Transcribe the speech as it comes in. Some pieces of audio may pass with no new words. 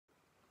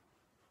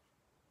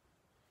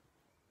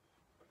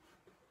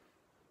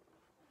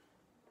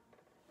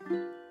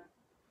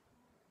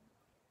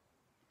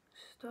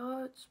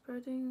start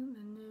spreading the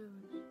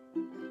news.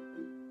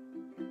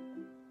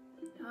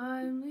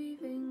 I'm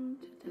leaving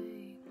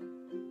today.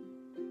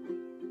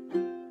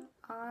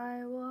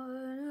 I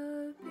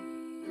wanna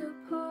be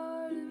a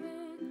part of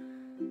it.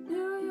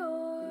 New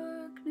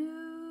York,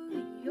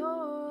 New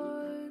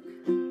York.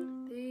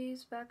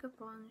 These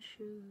vagabond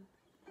shoes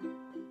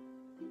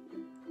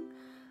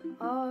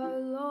are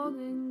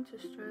longing to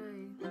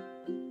stray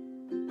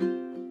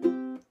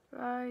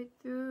right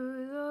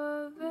through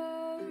the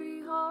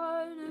very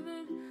heart of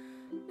it.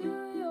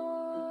 New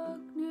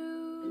York,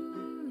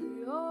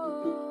 New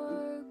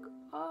York.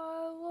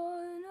 I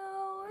wanna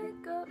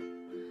wake up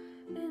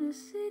in a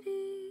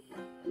city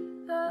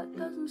that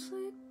doesn't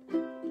sleep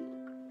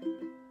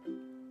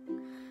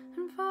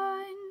and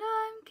find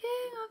I'm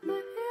king of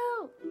the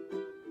hill,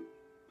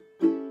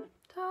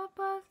 top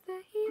of the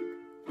heap.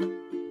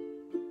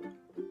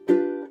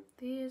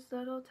 These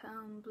little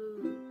town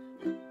blues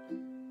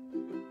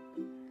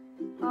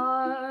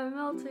are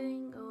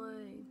melting away.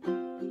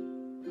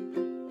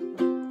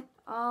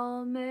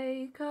 I'll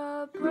make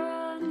a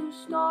brand new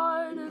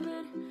start of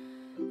it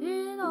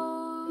in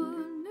old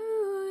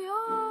New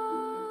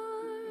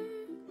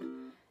York.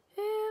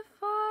 If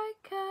I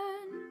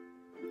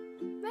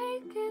can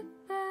make it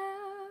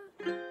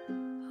there,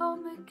 I'll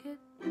make it